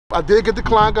I did get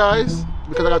declined, guys,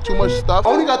 because I got too much stuff. I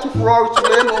only got 2 Ferraris, 2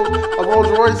 Lambos, a Rolls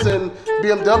Royce, and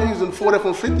BMWs, and Ford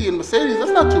F-150 and Mercedes.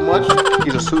 That's not too much.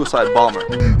 He's a suicide bomber.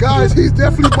 Guys, he's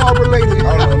definitely bomb related.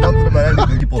 I don't know nothing about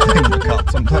anything. People think I'm a cop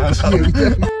sometimes. Yeah, he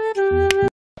definitely.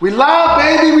 We live,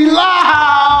 baby. We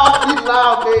live. We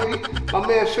live, baby. My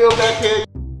man Phil back here.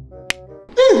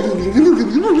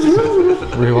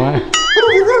 Rewind.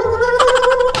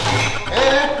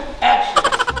 And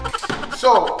action.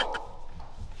 So,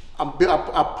 I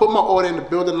put my order in to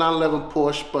build a 911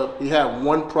 Porsche, but we have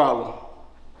one problem.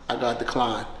 I got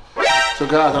declined. So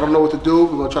guys, I don't know what to do.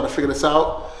 We're gonna try to figure this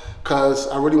out because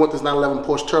I really want this 911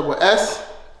 Porsche Turbo S,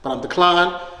 but I'm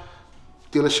declined.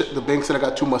 Dealership, the bank said I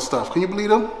got too much stuff. Can you believe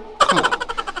them? Come on.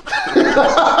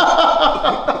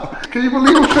 Can you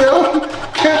believe them, Phil?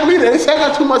 Can't believe it. They said I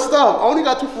got too much stuff. I only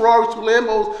got 2 Ferraris, 2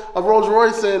 Lambos, a Rolls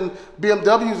Royce, and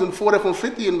BMWs, and Ford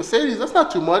F-150 and Mercedes. That's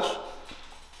not too much.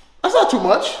 That's not too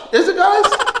much, is it, guys?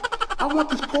 I want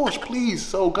this Porsche, please.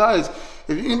 So, guys,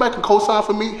 if anybody can co-sign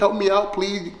for me, help me out,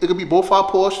 please. It could be both our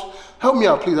Porsche. Help me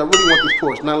out, please. I really want this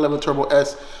Porsche 911 Turbo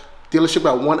S. Dealership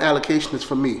got 1 allocation is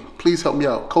for me. Please help me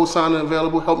out. Co-signing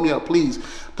available. Help me out, please.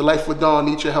 The Life with Dawn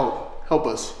needs your help. Help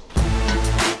us.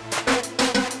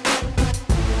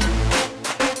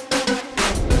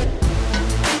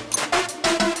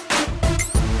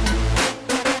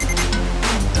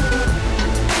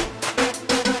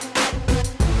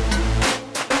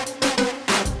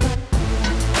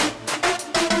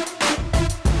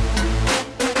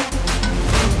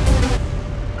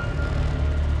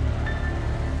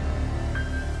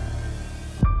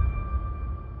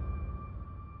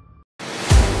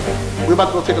 We're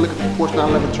about to go take a look at the Porsche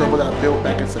 911 Turbo that I built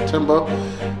back in September.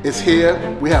 It's here.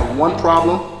 We have one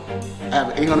problem. I have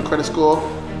an 800 credit score,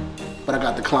 but I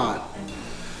got declined.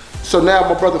 So now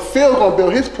my brother Phil gonna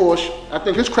build his Porsche. I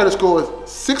think his credit score is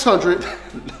 600,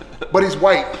 but he's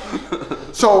white.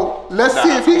 So let's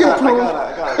see if he can prove.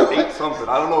 I got an 8 something.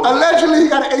 I don't know. Allegedly, he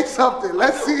got an 8 something.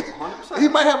 Let's see. 100%. He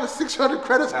might have a 600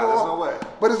 credit score, there's no way.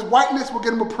 but his whiteness will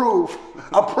get him approved.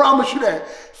 I promise you that.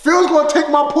 Phil's gonna take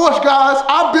my Porsche, guys.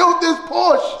 I built this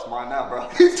Porsche. It's mine now, bro.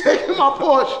 He's taking my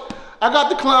Porsche. I got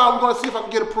declined. We're gonna see if I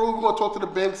can get approved. We're gonna talk to the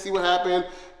bank, see what happened.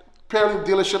 Apparently, the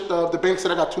dealership, the bank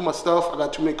said I got too much stuff. I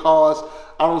got too many cars.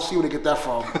 I don't see where they get that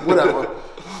from. Whatever.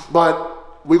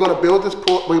 But we're gonna build this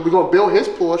Porsche. We're gonna build his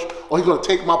Porsche, or he's gonna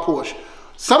take my Porsche.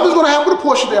 Something's gonna happen with the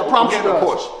Porsche today. I promise you that.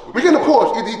 We're getting the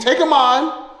Porsche. Either he taking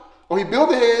mine, or he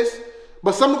building his.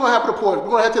 But something's gonna happen to the Porsche.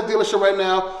 We're gonna head to the dealership right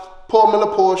now. Paul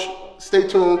Miller Porsche. Stay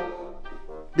tuned.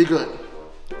 Be good.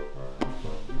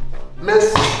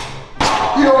 Miss.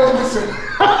 He always missing. You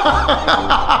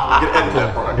can edit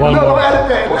that part. One no, more. edit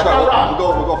that. We'll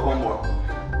go for one more.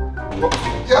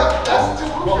 Yep, that's 2.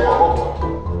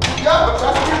 Yep,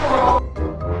 that's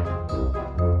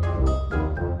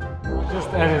 2. Just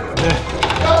edit this.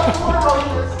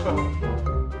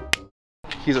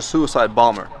 He's a suicide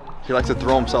bomber. He likes to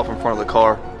throw himself in front of the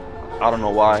car. I don't know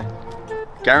why.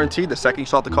 Guaranteed, the second you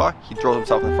start the car, he throws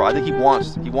himself in the front. I think he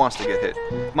wants to get hit.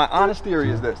 My honest theory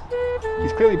is this.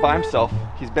 He's clearly by himself.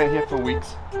 He's been here for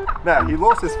weeks. Now, he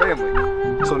lost his family.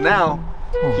 So now,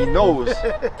 he knows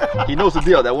the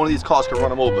deal that one of these cars can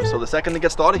run him over. So the second it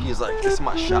gets started, he's like, this is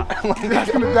my shot. Like,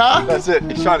 He's gonna die? That's it.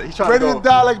 He's trying ready to go. to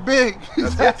die like Big.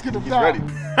 He's asking to He's die. ready.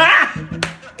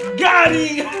 Got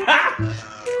him!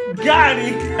 Got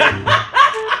him!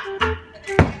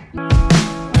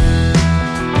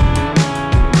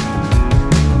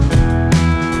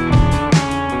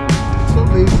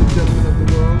 Ladies and gentlemen of the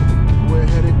world, we're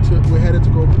headed to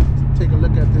go take a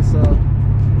look at this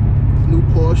new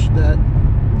Porsche that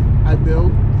I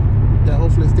built, that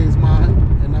hopefully stays mine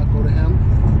and not go to him.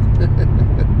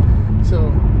 So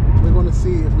we're going to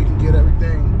see if we can get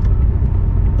everything,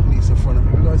 police in front of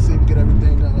me, we're going to see if we can get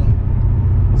everything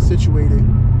situated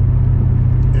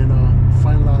and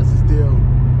finalize this deal.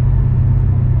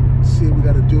 See what we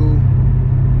got to do,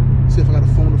 see if I got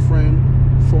to phone a friend,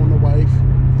 phone the wife.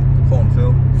 Phone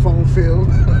Phil. Phone Phil.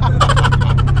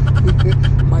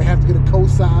 Might have to get a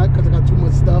co-sign because I got too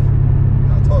much stuff.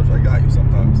 I told you I got you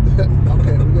sometimes.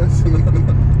 Okay, we're gonna see.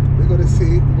 We're gonna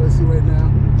see right now.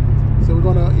 So we're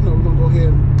gonna, we're gonna go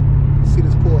ahead and see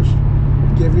this Porsche.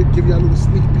 Give y'all a little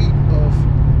sneak peek of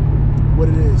what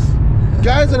it is.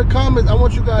 Guys in the comments, I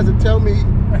want you guys to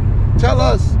tell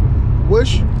us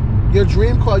which your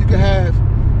dream car you can have.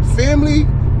 Family,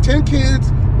 10 kids,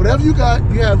 whatever you got,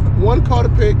 you have one car to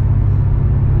pick.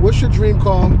 What's your dream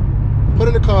car? Put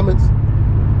in the comments,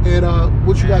 and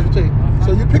what you guys would take.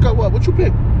 So you pick up what? What you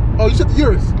pick? Oh, you said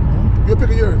yours. You're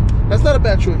picking yours. That's not a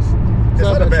bad choice. It's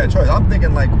not a bad choice. I'm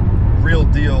thinking like real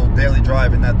deal daily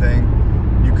drive in that thing.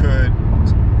 You could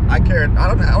care. I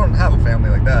don't have a family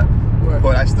like that. Right.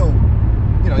 But I still,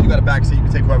 you know, you got a backseat. You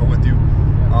can take whoever with you.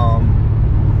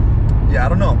 Yeah, I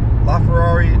don't know.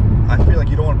 LaFerrari, I feel like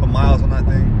you don't want to put miles on that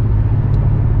thing.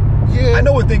 Yeah. I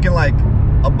know we're thinking like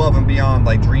above and beyond,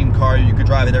 like dream car. You could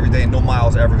drive it every day and no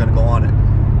miles are ever gonna go on it.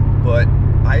 But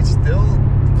I still,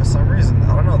 for some reason,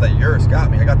 I don't know, that Urus got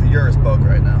me. I got the Urus bug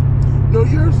right now. No,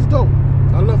 Urus is dope.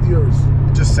 I love the Urus.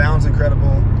 It just sounds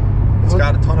incredible. It's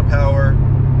got a ton of power.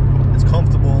 It's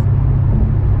comfortable.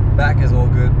 Back is all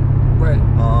good. Right.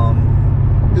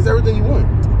 It's everything you want.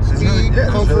 Speed,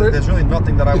 comfort. There's really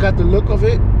nothing that I. You got the look of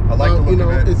it. I like the look you know,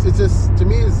 of it. It's just, to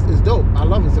me, it's dope. I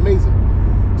love it. It's amazing.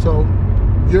 So,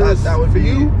 Urus that would for be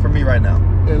you, for me right now.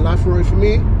 and LaFerrari for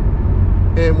me.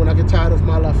 And when I get tired of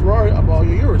my LaFerrari, I borrow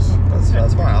your Urus.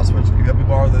 That's fine. I'll switch. You help me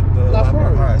borrow the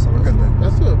LaFerrari. All right, so we're good then.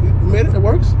 That's good. We made it. It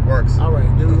works. Works. All right,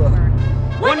 there we go.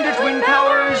 Wonder Twin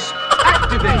powers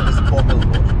activate. This is Paul Miller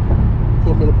Porsche.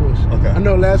 Paul Miller Porsche. Okay. I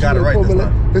know last Got it week right Paul this Miller.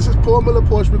 time. This is Paul Miller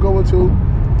Porsche we're going to.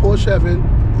 Porsche Heaven.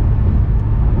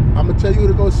 I'm gonna tell you who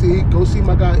to go see. Go see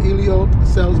my guy Elio, the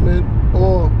salesman,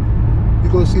 or you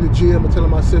go see the GM and tell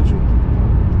him I sent you.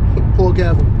 Paul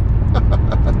Gavin.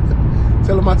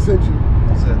 Tell him I sent you.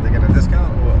 What's it? They get a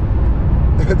discount or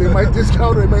what? They might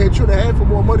discount it. They might hit you in the head for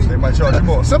more money. They might charge you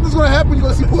more. Something's gonna happen. You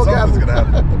go see Paul Something's Gavin.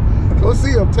 gonna happen. Go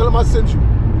see him. Tell him I sent you.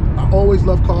 I always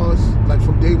love cars, like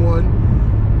from day one.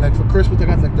 Like for Christmas, I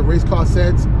got like the race car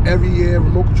sets every year,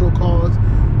 remote control cars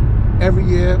every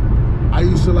year. I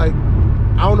used to like,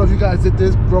 I don't know if you guys did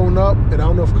this growing up, and I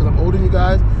don't know if because I'm older than you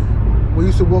guys. We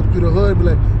used to walk through the hood and be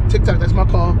like, Tic Tac, that's my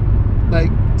car. Like,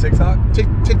 TikTok? Tic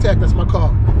Tac, that's my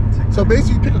car. So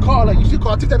basically, you pick a car, like you see a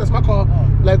car, Tic Tac, that's my car.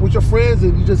 Like with your friends,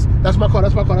 and you just, that's my car,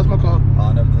 that's my car, that's my car. Oh,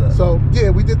 I never did that. So yeah,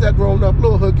 we did that growing up.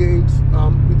 Little hood games.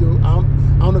 We do.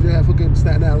 I don't know if you have hood games in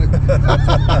Staten Island.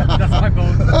 That's my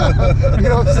boat. You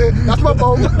know what I'm saying? That's my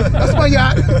boat. That's my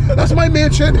yacht. That's my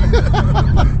mansion.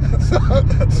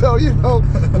 so you know,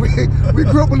 we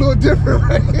grew up a little different,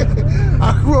 right?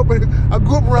 I grew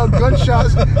up around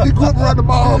gunshots. He grew up around the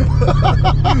mob.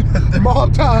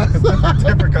 Mob times.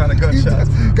 Different kind of gunshots.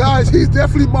 Guys, he's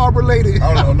definitely mob related.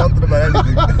 I don't know nothing about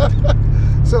anything.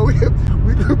 So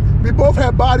we both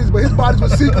had bodies, but his bodies were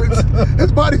secrets.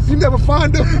 His bodies, you never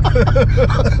find them.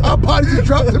 Our bodies are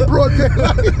dropped in broad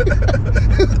daylight.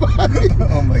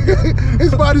 Oh my God.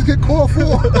 His bodies get called for.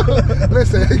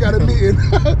 Listen, he got a meeting.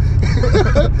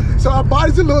 So our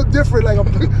bodies are a little different. Like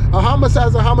a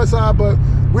homicide's a homicide, but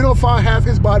we don't find half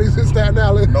his bodies in Staten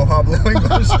Island. No hobble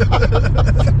English.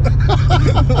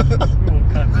 We'll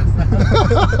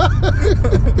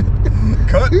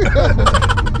cut this.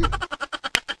 Cut.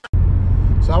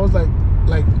 So I was like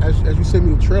as you send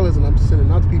me the trailers and I'm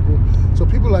sending out to people, so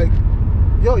people like,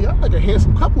 yo, y'all like a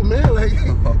handsome couple, man. Like,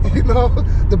 you know,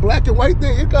 the black and white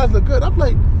thing, you guys look good. I'm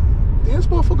like, damn, this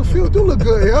motherfucker Phil do look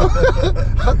good, yo.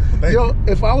 Yo,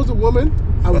 if I was a woman,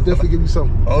 I would definitely give you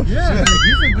something. Oh Yeah, shit.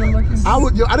 he's a good looking. I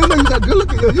would, yo, I didn't know you that good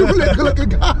looking. Yo, you really a good looking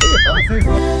guy.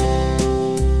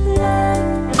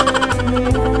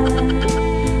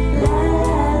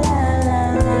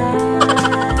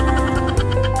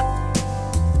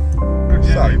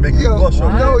 Sorry, making me Yo, blush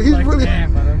over no, there. he's Like, really,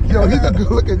 damn, I don't yo, care. he's a good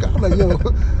looking guy. I'm like, yo,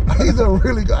 he's a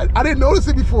really good. I didn't notice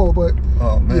it before, but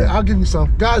Oh man. yeah, I'll give you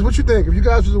some. Guys, what you think? If you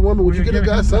guys was a woman, would you give a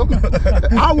guy something?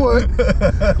 I would.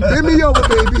 Bend me over,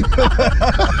 baby.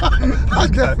 I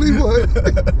definitely would.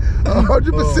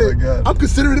 100%. God. I'm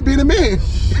considering it being a man.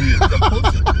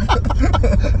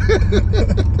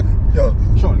 Yo,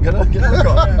 Sean, get out of the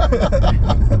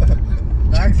car.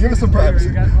 Give us some privacy.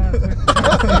 You guys want to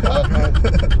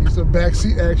switch? He's some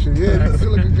backseat action. Yeah, he's a good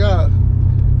looking guy.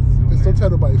 Just don't tell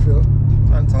nobody, Phil.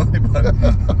 I'm telling you about it.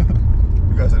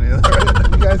 You guys ain't hear that,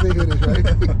 right? You guys ain't hear this,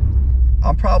 right?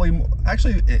 I'm probably,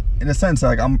 actually, in a sense,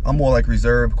 like I'm more like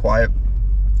reserved, quiet.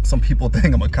 Some people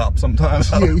think I'm a cop sometimes.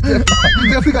 Yeah, you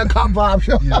definitely got cop vibes,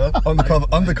 yo. You know, undercover.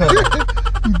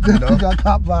 You definitely got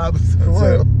cop vibes. For That's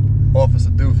real. it. Officer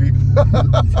Doofy.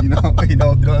 you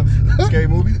know, scary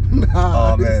movie?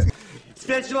 Nah, Oh man.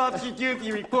 Special Officer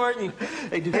Doofy reporting.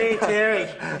 Hey, Terry,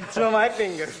 throw my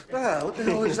finger. Ah, what the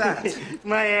hell is that?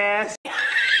 My ass.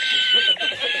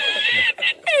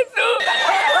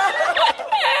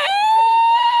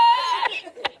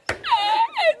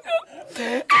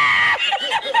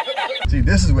 See,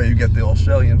 this is where you get the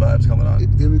Australian vibes coming on.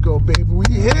 There we go, baby. We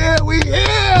here, we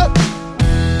here.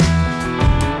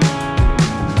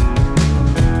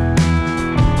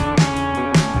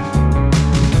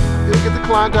 Didn't get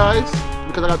declined, guys,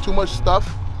 because I got too much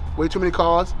stuff, way too many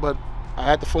cars, but I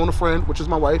had to phone a friend, which is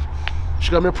my wife.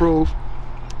 She got me approved.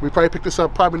 We probably pick this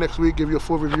up probably next week, give you a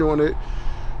full review on it.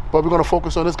 But we're gonna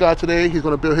focus on this guy today. He's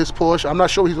gonna build his Porsche. I'm not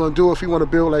sure what he's gonna do if he wanna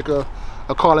build like a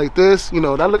car like this. You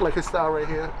know, that look like his style right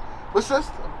here. What's this?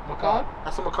 Macan?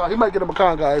 That's a Macan. He might get a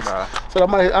Macan, guys. Nah. So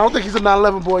I don't think he's a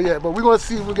 911 boy yet, but we're gonna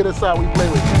see if we get inside what we play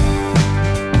with.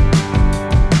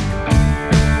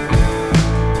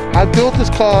 I built this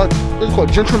car, it's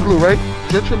called Gentian Blue, right?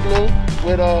 Gentian Blue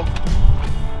with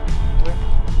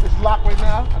it's locked right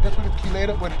now. I guess we get the key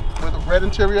later with a red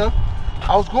interior.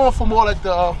 I was going for more like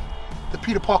the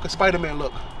Peter Parker Spider-Man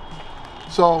look.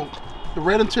 So the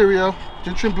red interior,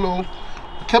 Gentian Blue.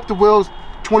 I kept the wheels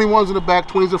 21s in the back,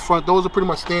 20s in the front. Those are pretty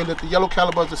much standard. The yellow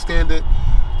calibers are standard.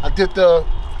 I did the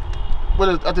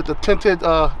tinted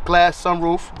glass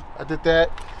sunroof. I did that.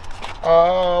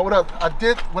 What else?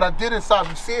 What I did inside,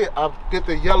 you see it, I did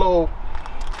the yellow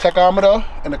tachometer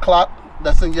and the clock.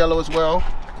 That's in yellow as well.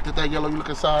 I did that yellow, you look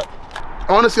inside.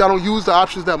 Honestly, I don't use the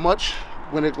options that much.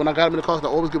 When I got them in the car, I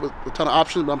always give a ton of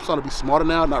options, but I'm starting to be smarter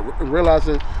now, and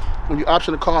realizing when you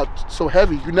option a car so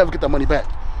heavy, you never get that money back.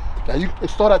 Now it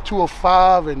start at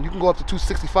 205 and you can go up to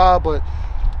 265, but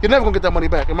you're never gonna get that money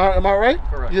back. Am I right?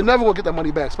 Correct. You're never gonna get that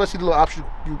money back, especially the little options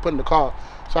you put in the car.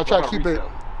 So I try to keep it,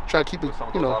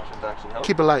 you know,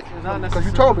 keep it light. Because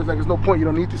you told me like there's no point, you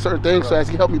don't need these certain things. So as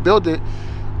he helped me build it,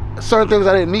 certain things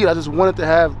I didn't need, I just wanted to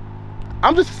have.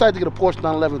 I'm just excited to get a Porsche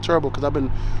 911 Turbo because I've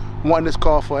been wanting this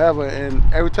car forever, and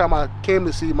every time I came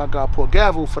to see my guy Paul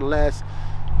Gavel for the last,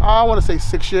 I want to say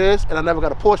 6 years, and I never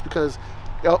got a Porsche because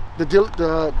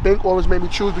the bank always made me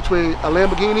choose between a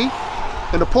Lamborghini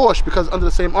and a Porsche because under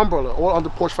the same umbrella or under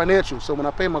Porsche Financial. So when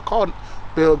I pay my car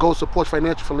bill, it goes to Porsche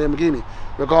Financial for Lamborghini,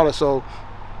 regardless. So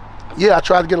yeah, I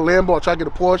tried to get a Lambo, I tried to get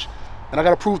a Porsche, and I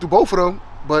got approved through both of them,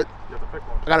 but You have to pick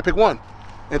one. I got to pick one.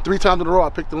 And 3 times in a row, I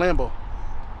picked the Lambo.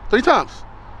 3 times.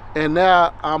 And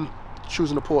now I'm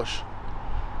choosing the Porsche.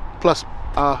 Plus,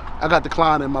 I got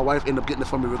declined and my wife ended up getting it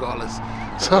for me regardless.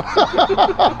 So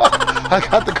I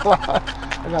got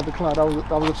declined.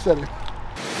 That was upsetting.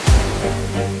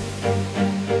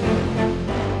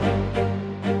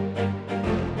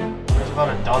 There's about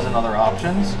a dozen other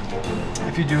options.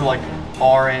 If you do like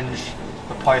orange,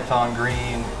 the Python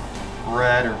green,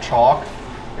 red, or chalk,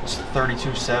 it's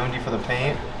 $32.70 for the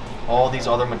paint. All these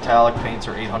other metallic paints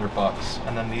are $800,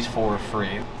 and then these 4 are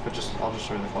free. But I'll just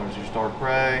show you the colors. There's dark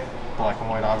gray, black and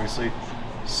white, obviously,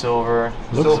 silver.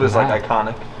 Silver is like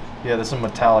iconic. Yeah, there's some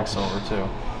metallic silver too.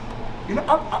 You know,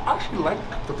 I actually like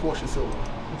the Porsche silver.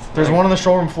 There's one on the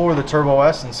showroom floor, the Turbo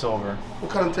S in silver.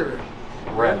 What kind of interior?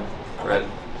 Red. Red.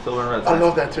 Silver and red. I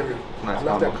love that interior. Nice I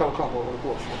love that combo. color combo on the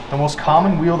Porsche. The most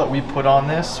common wheel that we put on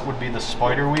this would be the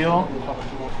spider wheel.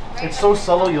 It's so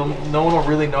subtle, no one will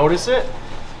really notice it.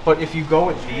 But if you go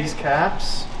with these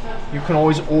caps, you can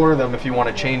always order them if you want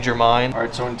to change your mind. All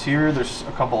right, so interior, there's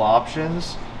a couple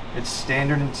options. It's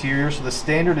standard interior. So the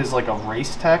standard is like a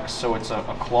race text, so it's a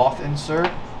cloth insert.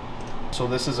 So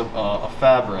this is a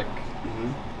fabric.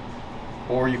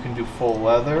 Or you can do full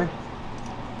leather.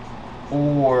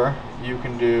 Or you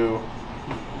can do...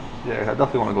 Yeah, I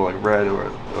definitely want to go like red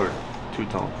or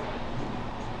two-tone.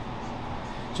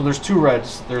 So there's 2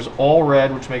 reds. There's all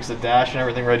red, which makes the dash and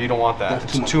everything red. You don't want that.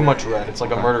 That's It's too much red. It's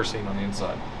like a murder scene on the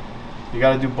inside. You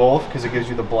got to do both because it gives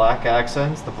you the black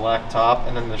accents, the black top,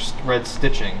 and then there's red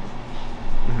stitching.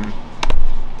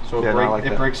 So Yeah, I like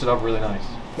it that. breaks it up really nice.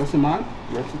 What's in mine?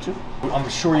 Red stitching? I'm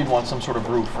sure you'd want some sort of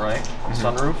roof, right?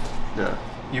 Sunroof. Yeah.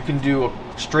 You can do a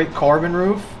straight carbon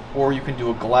roof, or you can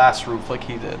do a glass roof like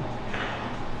he did.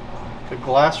 The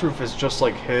glass roof is just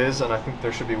like his, and I think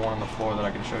there should be one on the floor that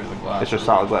I can show you the glass. It's just roof.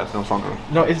 solid glass, no sunroof.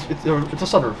 No, it's a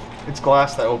sunroof. It's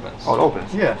glass that opens. Oh, it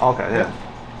opens? Yeah. Okay, yeah.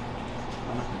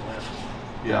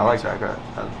 Yeah, I like that guy.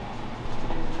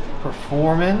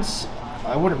 Performance,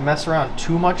 I wouldn't mess around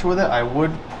too much with it. I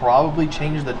would probably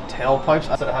change the tailpipes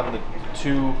instead of having the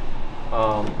 2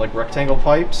 like rectangle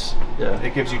pipes. Yeah.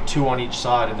 It gives you 2 on each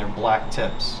side, and they're black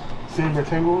tips. Same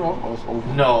rectangle or it's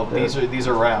oval? No, Yeah. these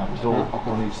are round.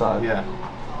 On each side. Yeah.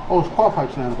 Oh, it's quad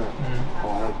pipes now in the back. Oh,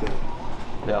 I like that.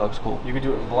 Yeah, it looks cool. You could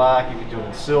do it in black. You could do it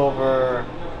in silver.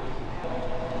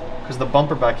 Because the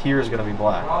bumper back here is going to be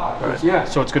black. Right. Yeah.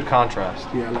 So it's good contrast.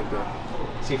 Yeah, I like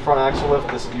that. See, front axle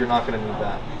lift, you're not going to need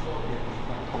that.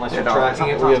 Unless you're no, tracking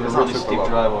it's it, not- we have a it's not really super steep low.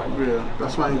 driveway. Yeah,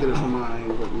 that's why I didn't get it from mine.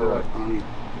 But no, I don't need.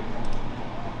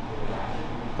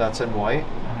 That's in white.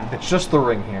 It's just the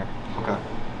ring here. Okay.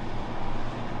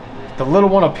 The little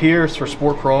one up here is for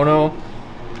Sport Chrono.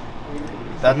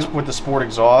 That's with the Sport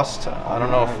exhaust. I don't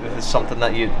know if it's something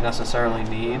that you necessarily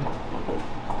need.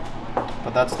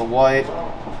 But that's the white.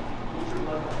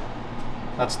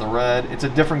 That's the red. It's a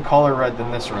different color red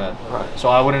than this red. Right. So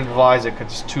I wouldn't advise it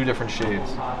because it's 2 different shades.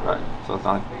 Right. So it's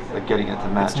not like getting it to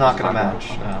match. It's not going to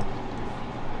match. No.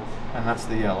 And that's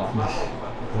the yellow.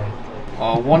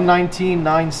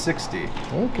 119,960.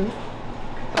 Okay.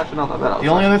 Actually, not that bad. The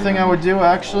only other thing I would do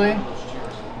actually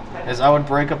is I would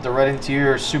break up the red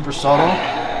interior super subtle,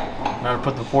 and I would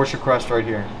put the Porsche crest right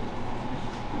here.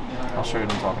 I'll show you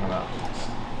what I'm talking about.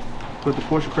 But the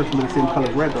Porsche crest will be the same color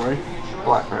as red, though, right?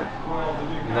 Black, right?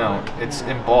 No, it's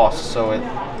embossed, so it.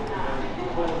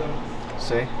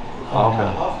 See? Oh,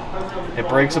 okay. It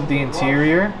breaks up the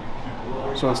interior,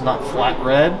 so it's not flat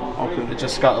red. Okay. It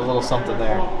just got a little something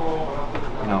there.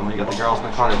 You know, when you got the girls in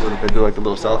the car, they do like the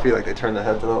little selfie, like they turn their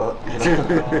head to the.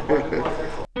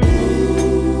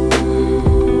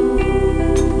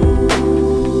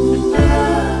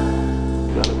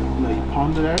 Now you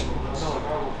ponder that.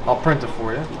 I'll print it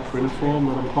for you. Print it for him,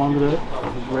 let him ponder that.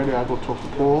 If he's ready, I go talk to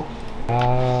Paul.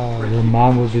 Your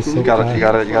mom would be so You gotta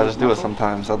proud. just do it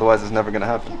sometimes. Otherwise, it's never gonna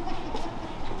happen.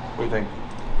 What do you think?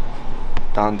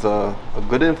 Don's a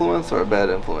good influence or a bad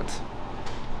influence?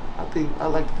 I think I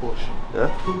like the Porsche. Yeah.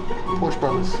 Porsche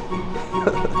brothers.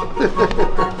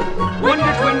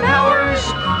 Wonder Twin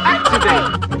powers activate.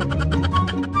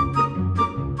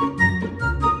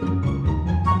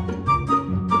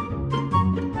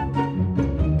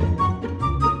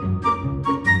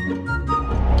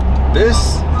 This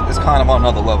is kind of on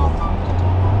another level.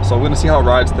 So we're gonna see how it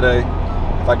rides today.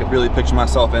 If I could really picture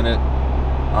myself in it.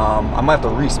 I might have to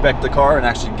respec the car and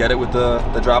actually get it with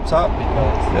the drop top.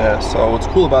 Yeah, so what's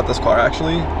cool about this car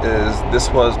actually is this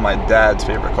was my dad's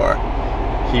favorite car.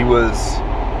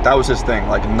 That was his thing,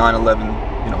 like a 911,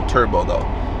 you know, turbo though.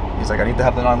 He's like, I need to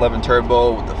have the 911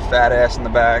 turbo with the fat ass in the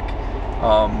back.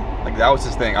 Like that was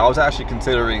his thing. I was actually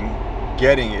considering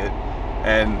getting it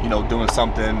and, you know, doing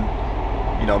something,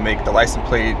 you know, make the license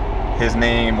plate his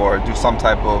name or do some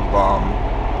type of,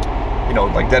 you know,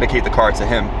 like dedicate the car to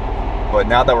him. But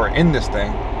now that we're in this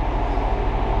thing,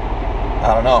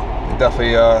 I don't know. It's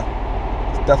definitely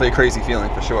a crazy feeling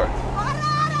for sure.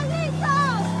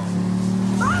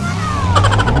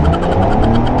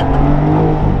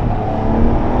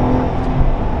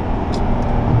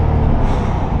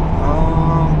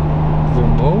 The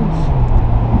modes?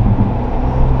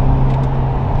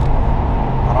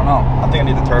 I don't know. I think I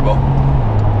need the turbo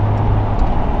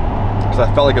because I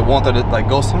felt like it wanted to like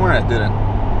go somewhere and it didn't.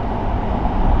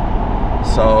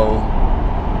 So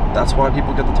that's why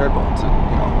people get the turbo. It's, you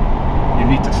know, you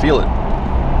need to feel it.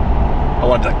 I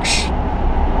want to be like, shh.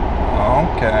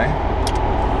 Okay.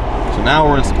 So now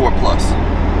we're in Sport Plus. You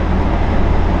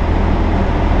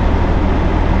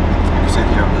can sit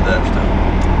here on the dash too.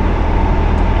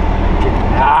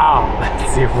 Now,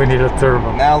 let's see if we need a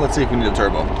turbo. Now let's see if we need a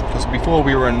turbo. Because before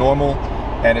we were in normal,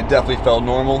 and it definitely felt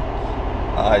normal.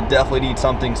 I definitely need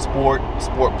something Sport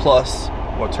Plus,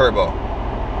 or turbo.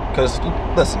 Because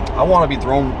listen, I want to be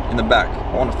thrown in the back.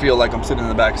 I want to feel like I'm sitting in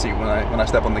the back seat when I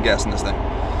step on the gas in this thing.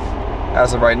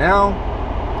 As of right now,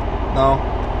 no,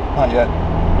 not yet.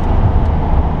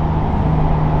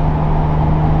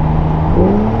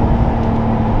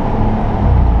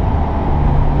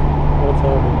 What's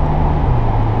happening?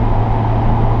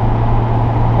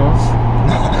 Huh?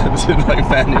 It's in like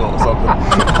manual or something.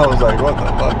 I was like, what the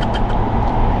fuck?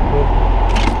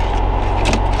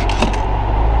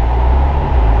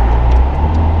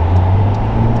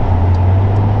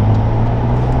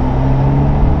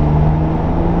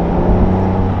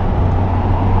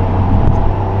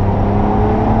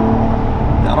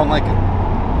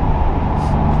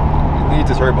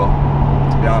 Turbo,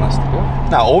 to be honest. Yeah.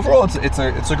 Now overall, it's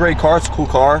a great car. It's a cool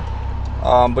car.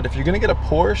 But if you're gonna get a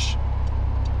Porsche,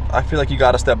 I feel like you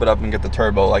got to step it up and get the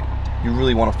turbo. Like you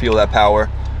really want to feel that power.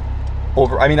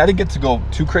 I mean, I didn't get to go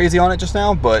too crazy on it just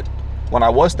now, but when I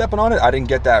was stepping on it, I didn't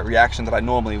get that reaction that I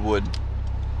normally would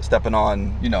stepping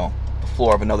on, you know, the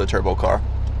floor of another turbo car,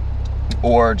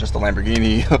 or just a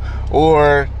Lamborghini,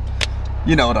 or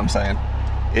you know what I'm saying.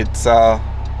 It's I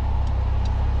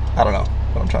don't know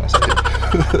what I'm trying to say here.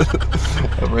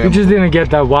 You just didn't get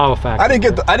that wow factor. I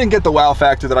didn't get the wow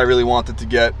factor that I really wanted to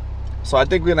get. So I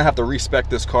think we're gonna have to respec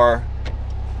this car,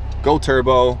 go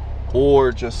turbo,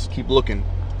 or just keep looking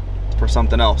for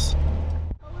something else.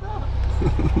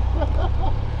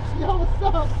 Yo, what's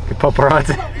up? The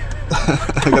paparazzi.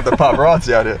 I got the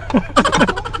paparazzi out here.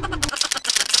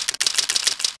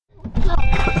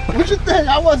 What you think?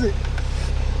 How was it?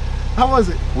 How was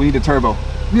it? We need a turbo.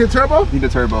 Need a turbo? Need a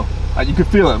turbo. You can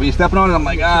feel it. When you're stepping on it, I'm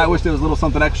like, I wish there was a little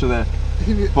something extra there.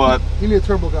 But you need a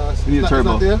turbo, guys. you need a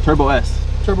turbo. Turbo S.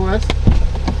 Turbo S?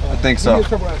 I think so. You need a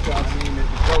turbo S, guys. I mean, it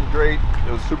felt great.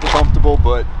 It was super comfortable,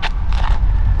 but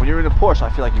when you're in a Porsche, I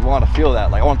feel like you want to feel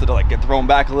that. Like I wanted to like get thrown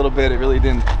back a little bit. It really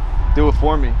didn't do it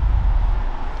for me.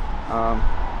 But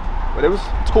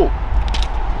it's cool.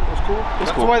 It was cool. It's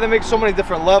That's cool. why they make so many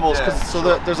different levels, so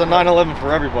that there's a 911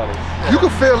 for everybody. You can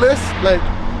feel this, like,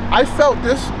 I felt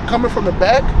this coming from the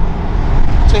back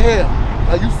to here.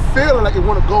 Like, you feel it like it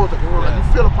want to go, like you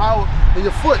feel the power in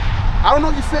your foot. I don't know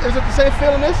if you feel, is it the same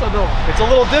feeling this or no? It's a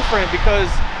little different because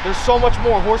there's so much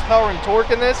more horsepower and torque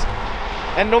in this,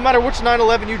 and no matter which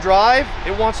 911 you drive,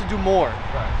 it wants to do more,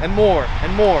 and more,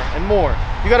 and more, and more.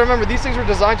 You gotta remember, these things were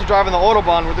designed to drive in the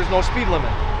Autobahn where there's no speed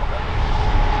limit.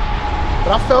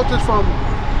 But I felt this from,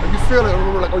 like, you feel it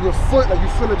like on your foot, like you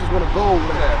feel it just want to go.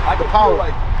 Like, I the can power. feel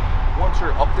like once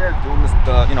you're up there doing this,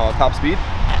 you know, top speed,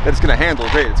 that it's gonna handle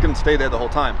great. It's gonna stay there the whole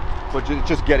time. But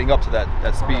just getting up to that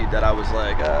speed that I was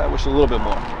like, I wish a little bit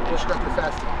more. Wish it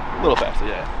faster. A little faster,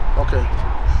 yeah. Okay.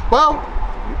 Well,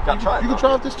 Gotta try it, you can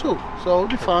try out this too, so it'll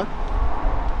be fine.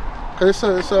 Cause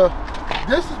this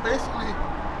is basically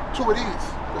 2 of these,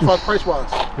 as far as price wise.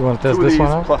 You want to test 2 of this these,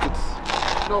 one out? plus it's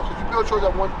No, cause you build yours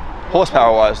at one.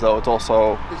 horsepower wise though, it's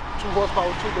also It's 2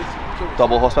 horsepower too, basically. Too.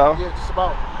 double horsepower. Yeah, just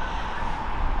about.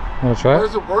 Want to try But it?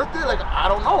 is it worth it? Like, I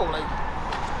don't know. Like,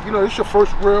 you know, it's your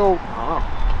first real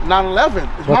 911.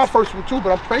 It's my first one too,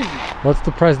 but I'm crazy. What's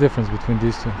the price difference between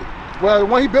these two? Well, the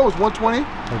one he built was 120.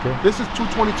 Okay. This is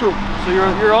 222. So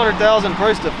you're 100,000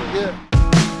 price difference. Yeah.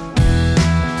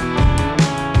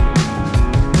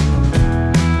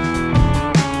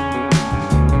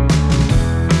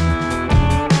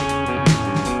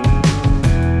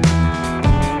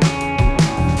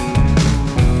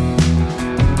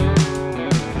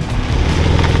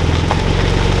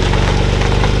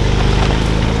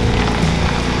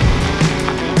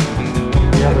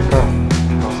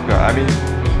 I mean,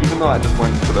 even though I just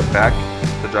went to the back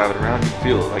to drive it around, you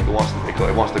feel it like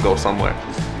it wants to go somewhere.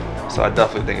 So I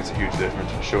definitely think it's a huge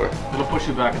difference for sure. It'll push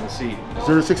you back in the seat.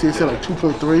 0 to 60, they said like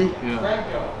 2.3.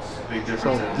 Yeah. Big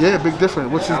difference. So, yeah, big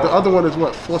difference. Which is the other one is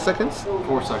what, 4 seconds?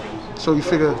 4 seconds. So you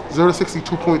figure 0 to 60,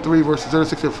 2.3 versus 0 to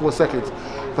 60 in 4 seconds.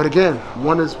 But again,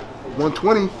 one is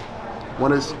 120,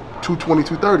 one is 220,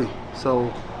 230.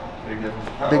 So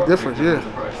big difference, yeah.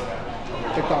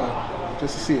 Take time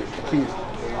just to see it. The keys.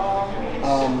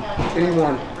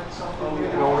 Anyone.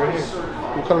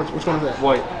 What color? Which one is that?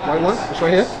 White. White one? It's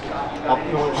right here.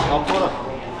 I'll put up.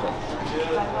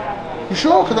 You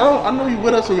sure? Cause I know you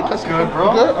with us and your customer. Good,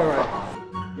 bro. You good? All right.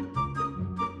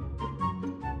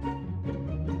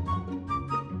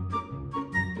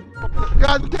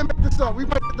 Guys, we can't make this up. We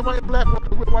might get the white and black one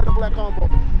with white and black combo.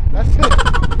 That's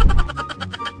it.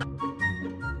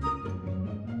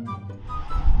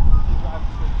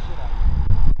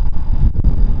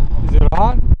 Is it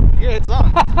on? Yeah, it's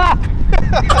on.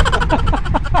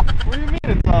 What do you mean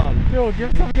it's on? Yo,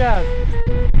 give some gas.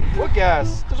 What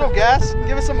gas? There's no gas.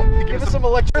 Give us some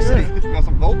electricity. You got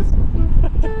some volts?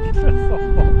 I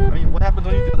mean, what happens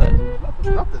when you do that?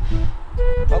 Nothing.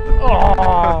 Nothing.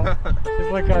 Oh,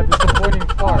 it's like a disappointing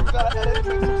fart. You gotta edit,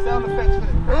 make some sound effects with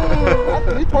it.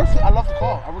 Me personally, I love the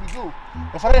car. I really do.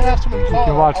 If I didn't have too many cars, You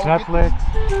can watch I would get Netflix.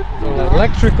 this.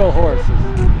 Electrical horses.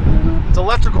 It's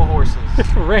electrical horses.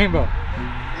 Rainbow.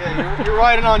 Yeah, you're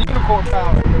riding on unicorn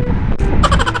power.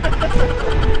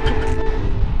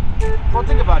 Well,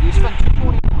 think about it. You spend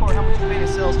 $220 in the car. How much you paying in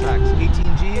sales tax? 18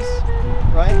 G's,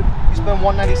 right? You spend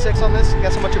 $196 on this.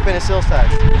 Guess how much you're paying in sales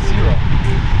tax? 0.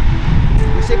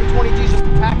 You're saving 20 G's just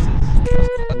in taxes.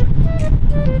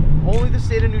 Only the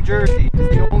state of New Jersey is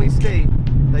the only state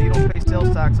that you don't pay sales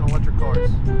tax on electric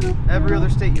cars. Every other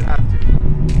state you have to.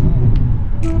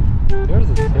 There's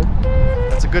a tip.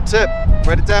 That's a good tip.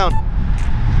 Write it down.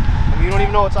 I mean, you don't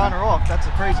even know it's on or off. That's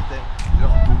the crazy thing. You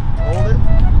don't hold it.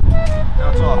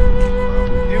 Now it's off.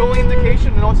 The only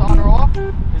indication to know it's on or off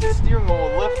is the steering wheel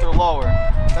will lift or lower.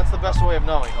 That's the best way of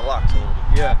knowing. A lock, so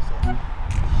Yeah.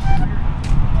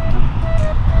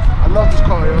 I love this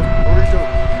car, yo. I really do.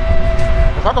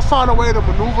 If I could find a way to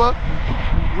maneuver,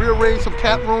 rearrange some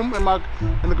cat room in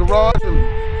the garage, and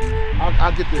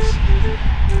I'll get this.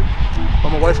 But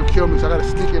my wife would kill me, so I gotta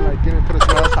sneak in, like, get into this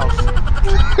man's house.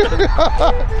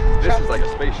 this is like a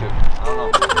spaceship. I don't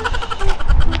know.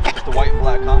 Just the white and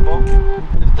black combo.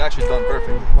 It's actually done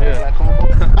perfect. White and black combo.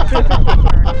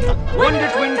 Wonder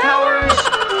Twin Towers,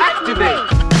 activate!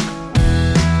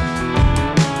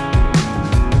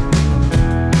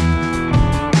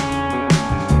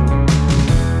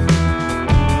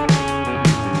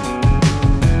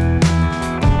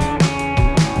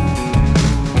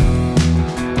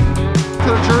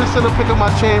 Center pick up my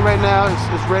chain right now.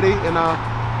 It's ready, and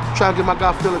trying to get my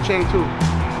guy Phil a chain too.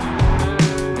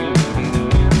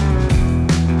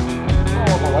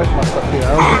 Oh, my wife my stuff here.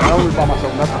 I don't really buy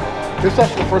myself nothing. This is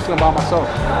actually the first thing I buy myself.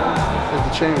 Is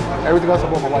the chain. Everything else I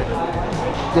bought my wife.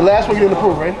 The last one you didn't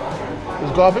approve, right? It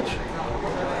was garbage.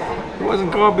 It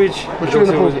wasn't garbage. But you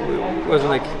didn't approve it. It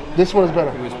wasn't like. This one is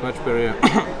better. It was much better, yeah.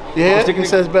 Yeah, it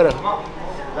says better.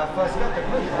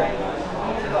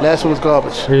 Last one was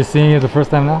garbage. Are you seeing it the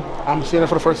first time now? I'm seeing it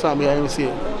for the first time. Yeah, I didn't even see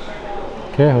it.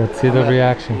 Okay, let's see the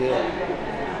reaction.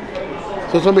 Yeah.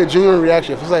 So it's gonna be a genuine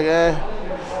reaction. If it's like, eh.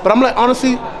 But I'm like,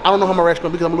 honestly, I don't know how my reaction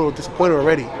gonna be because I'm a little disappointed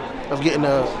already of getting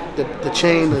the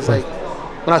chain. Is like,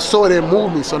 when I saw it, it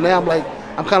moved me. So now I'm like,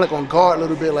 I'm kind of like on guard a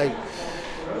little bit. Like,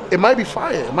 it might be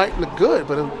fire. It might look good,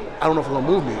 but I don't know if it's gonna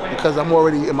move me because I'm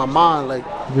already in my mind like.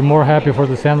 You're more happy for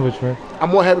the sandwich, right? I'm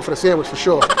more happy for the sandwich for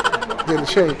sure than the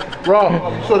chain. Rob,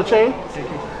 you saw the chain?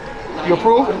 You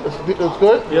approve? It's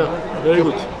good? Yeah, very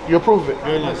good. You approve it?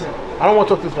 Very nice. I don't want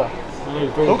to talk to this guy.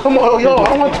 Don't come on, yo, I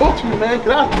don't want to talk to you, man.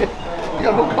 Get out of here.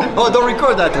 Yo, don't come. Oh, don't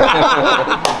record that.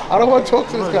 I don't want to talk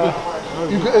to this guy.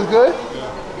 You good? It's good?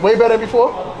 Yeah. Way better than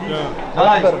before? Yeah. No,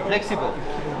 it's flexible.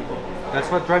 That's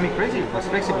what drives me crazy. It's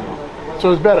flexible.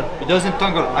 So it's better? It doesn't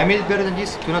tangle. I made it better than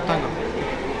this. Do not tangle.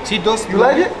 See those? You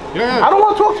like it? Yeah. I don't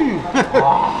want to talk to you.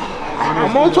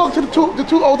 I'm only talking to the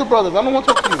two older brothers. I don't want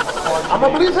to talk to you. I'm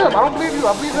going to believe him. I don't believe you.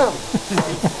 I believe him.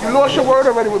 You lost your word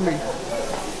already with me.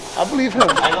 I believe him.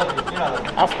 I love you. You know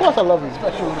that. Of course I love you,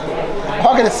 especially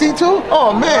parking the seat too?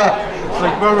 Oh man. It's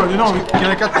like, bro, you know, can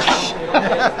I cut?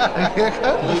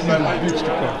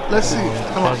 Let's see.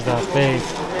 Come on. Touch that face.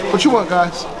 What you want,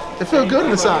 guys? It feels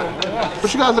good inside.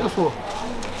 What you guys looking for?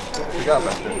 We got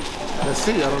back there. Let's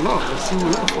see. I don't know. Let's see what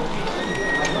we're looking for.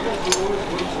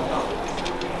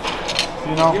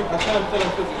 You know? That's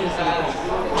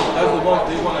the ones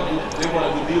they want to do. They want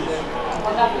to do deals.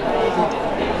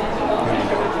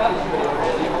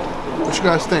 What you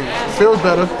guys think? Feels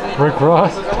better. Rick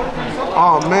Ross.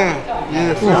 Oh man.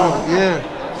 Yeah, feels, yeah.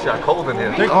 She got cold in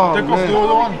here. Take Oh, off the man.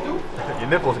 other one. Your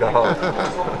nipples got hard.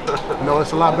 No,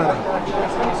 it's a lot better.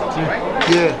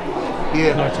 Yeah. No,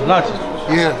 Yeah. it's a lot.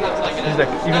 Yeah. It's like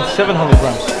even 700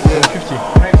 grams. Yeah. 50.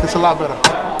 It's a lot better.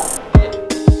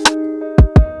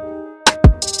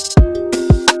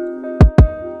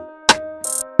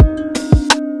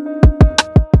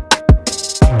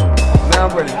 Now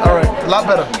I'm ready. All right. A lot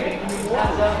better.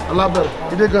 A lot better.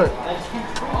 You did good. A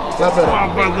lot better.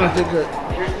 You did good.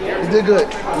 You did good.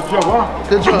 Good job, huh?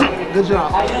 Good job. Good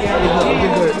job. You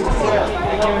did good.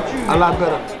 A lot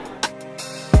better.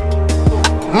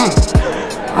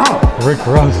 Rick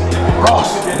Ross.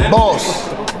 Ross, boss.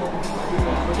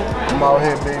 I'm out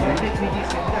here, baby.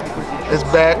 It's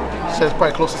back. Says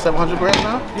probably close to 700 grams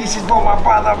now. This is for my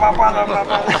brother, my brother, my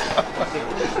brother.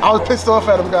 I was pissed off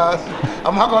at him, guys.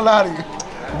 I'm not gonna lie to you.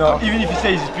 No, even if he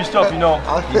says he's pissed off, you know,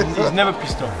 he's never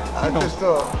pissed off. I'm pissed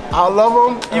off. I love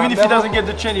him. Even if he doesn't get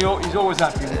the chain, he's always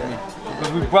happy with me.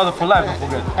 Because we're brother for life, don't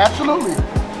forget. Absolutely.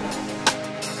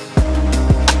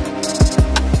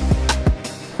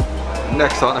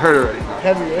 Next on, I heard already.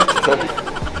 Heavy, eh?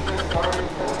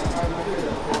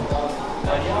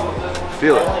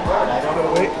 Feel it.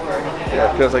 Wait.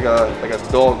 Yeah, it feels like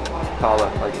a dog collar,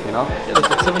 like, you know? Yeah, that's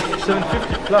like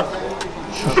 750 plus.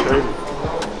 That's crazy.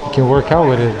 You can work out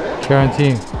with it,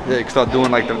 guaranteed. Yeah, you can start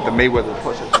doing like the Mayweather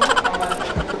pushes.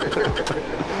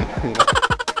 You know?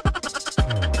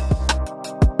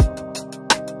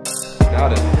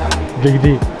 Got it. Big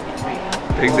D.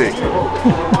 Big D.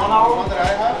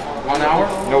 1 hour?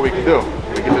 You know what we can do?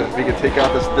 We can take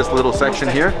out this little section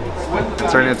here and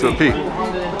turn it into a P.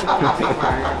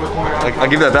 I'll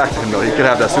give that back to him though. He can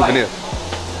have that souvenir.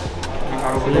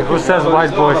 Who says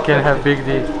white boys can't have Big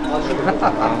D?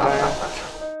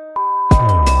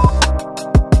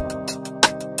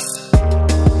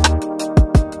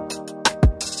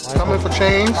 Come in for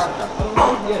change,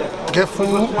 get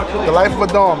food, the life of a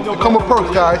dom. It come with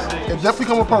perks, guys. It definitely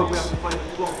come with perks.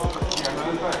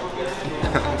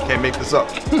 Can't make this up.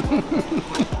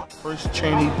 First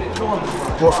chain he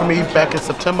bought for me back in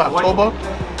September, October.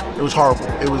 It was horrible.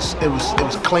 It was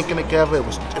clinking together. It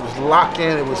was locking.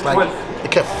 It was like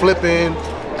it kept flipping.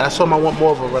 And I told him I want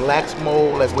more of a relaxed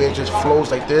mode, like where it just flows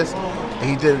like this. And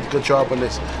he did a good job on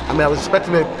this. I mean, I was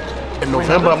expecting it in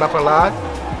November. I'm not gonna lie.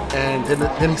 And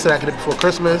then he said I get it before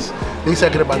Christmas. Then he said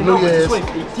I get it by New Year's.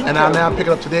 And now I'm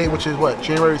picking up today, which is what,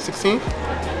 January 16th.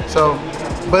 So,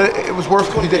 but it was worth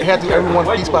it. He had to do everyone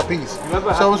piece by piece.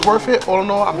 So it was worth it. All in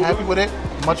all, I'm happy with it.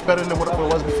 Much better than what it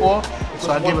was before.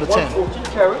 So I give it a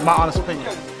 10. My honest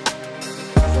opinion.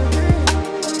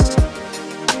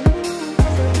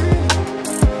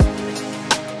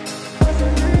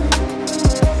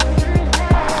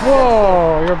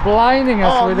 Whoa, you're blinding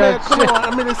us with man, that come shit. on.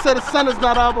 I mean, they said the sun is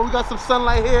not out, but we got some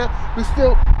sunlight here. We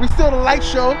still the light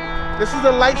show. This is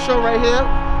the light show right here.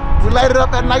 We light it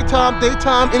up at nighttime,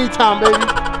 daytime, anytime, baby.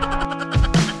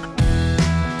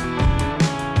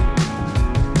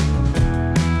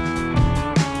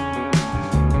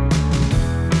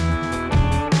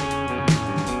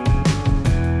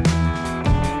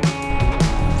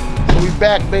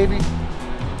 back, baby.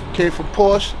 Came from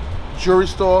Porsche, jewelry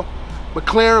store,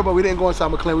 McLaren, but we didn't go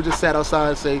inside McLaren. We just sat outside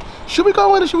and say, should we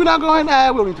go in or should we not go in?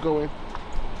 Nah, we don't need to go in.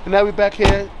 And now we're back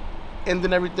here,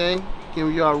 ending everything,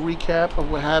 giving you a recap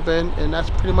of what happened, and that's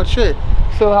pretty much it.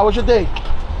 So how was your day?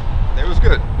 It was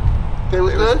good. Day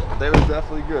was good? They was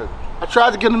definitely good. I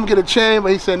tried to get him to get a chain,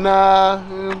 but he said, nah,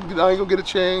 I ain't gonna get a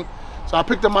chain. So I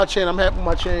picked up my chain. I'm happy with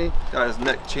my chain. Got his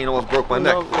neck chain almost broke my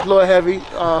neck. It's a little heavy.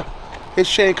 His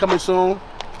chain coming soon.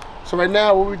 So right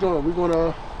now, what we doing? What we're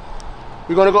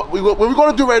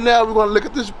gonna do right now? We're gonna look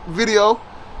at this video,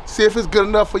 see if it's good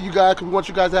enough for you guys, because we want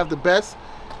you guys to have the best.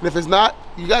 And if it's not,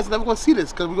 you guys are never gonna see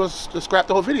this, because we're gonna scrap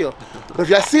the whole video. But if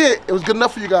y'all see it, it was good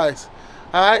enough for you guys.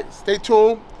 All right, stay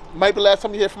tuned. Might be the last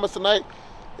time you hear from us tonight.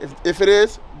 If it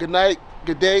is, good night,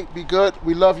 good day, be good.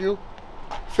 We love you.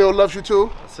 Phil loves you too.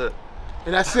 That's it.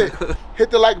 And that's it.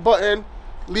 Hit the like button,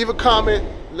 leave a comment,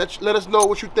 let us know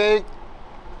what you think,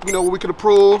 you know, what we can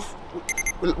improve.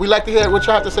 We like to hear what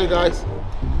y'all have to say, guys.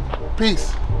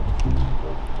 Peace.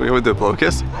 What do you do, blow a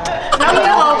kiss? Hold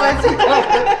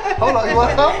on, you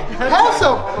want some? Have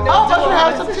some. I'll let you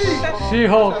have some tea.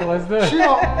 She-Hulk, let's do it.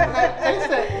 She-Hulk,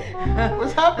 taste it.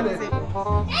 What's happening?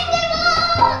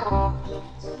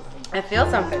 I feel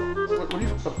something. What do you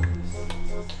feel?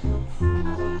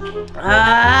 Can I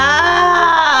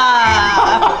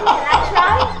try?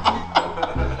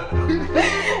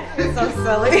 You're so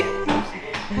silly.